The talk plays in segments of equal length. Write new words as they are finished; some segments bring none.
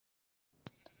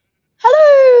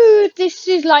this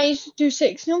is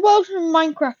Lightning26 and welcome to a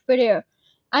Minecraft video.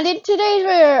 And in today's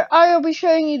video, I will be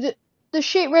showing you the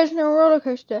sheep redstone roller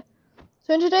coaster.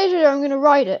 So in today's video, I'm going to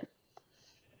ride it.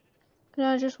 Can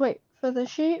I just wait for the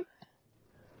sheep?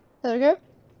 There we go.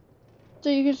 So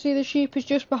you can see the sheep is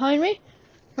just behind me.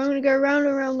 I'm going to go round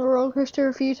and round the roller coaster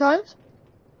a few times.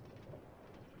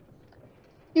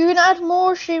 You can add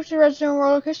more sheep to redstone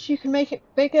roller coaster. You can make it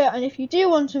bigger, and if you do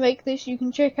want to make this, you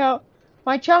can check out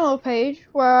my channel page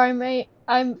where I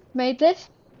made this.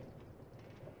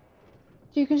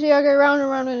 So you can see I go round and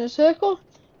round in a circle.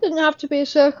 It doesn't have to be a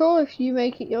circle if you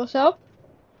make it yourself.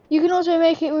 You can also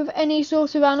make it with any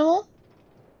sort of animal.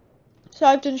 So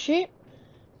I've done sheep.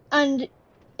 And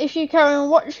if you carry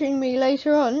on watching me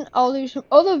later on, I'll do some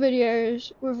other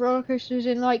videos with roller coasters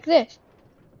in like this.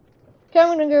 Okay,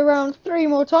 I'm going to go around 3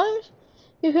 more times.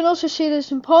 You can also see there's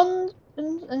some ponds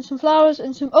and some flowers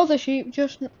and some other sheep,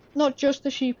 not just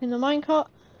the sheep in the minecart.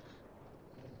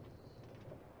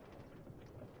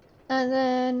 And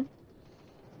then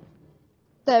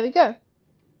there we go.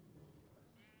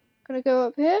 Gonna go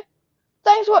up here.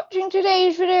 Thanks for watching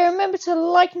today's video. Remember to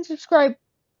like and subscribe.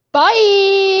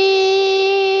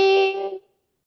 Bye!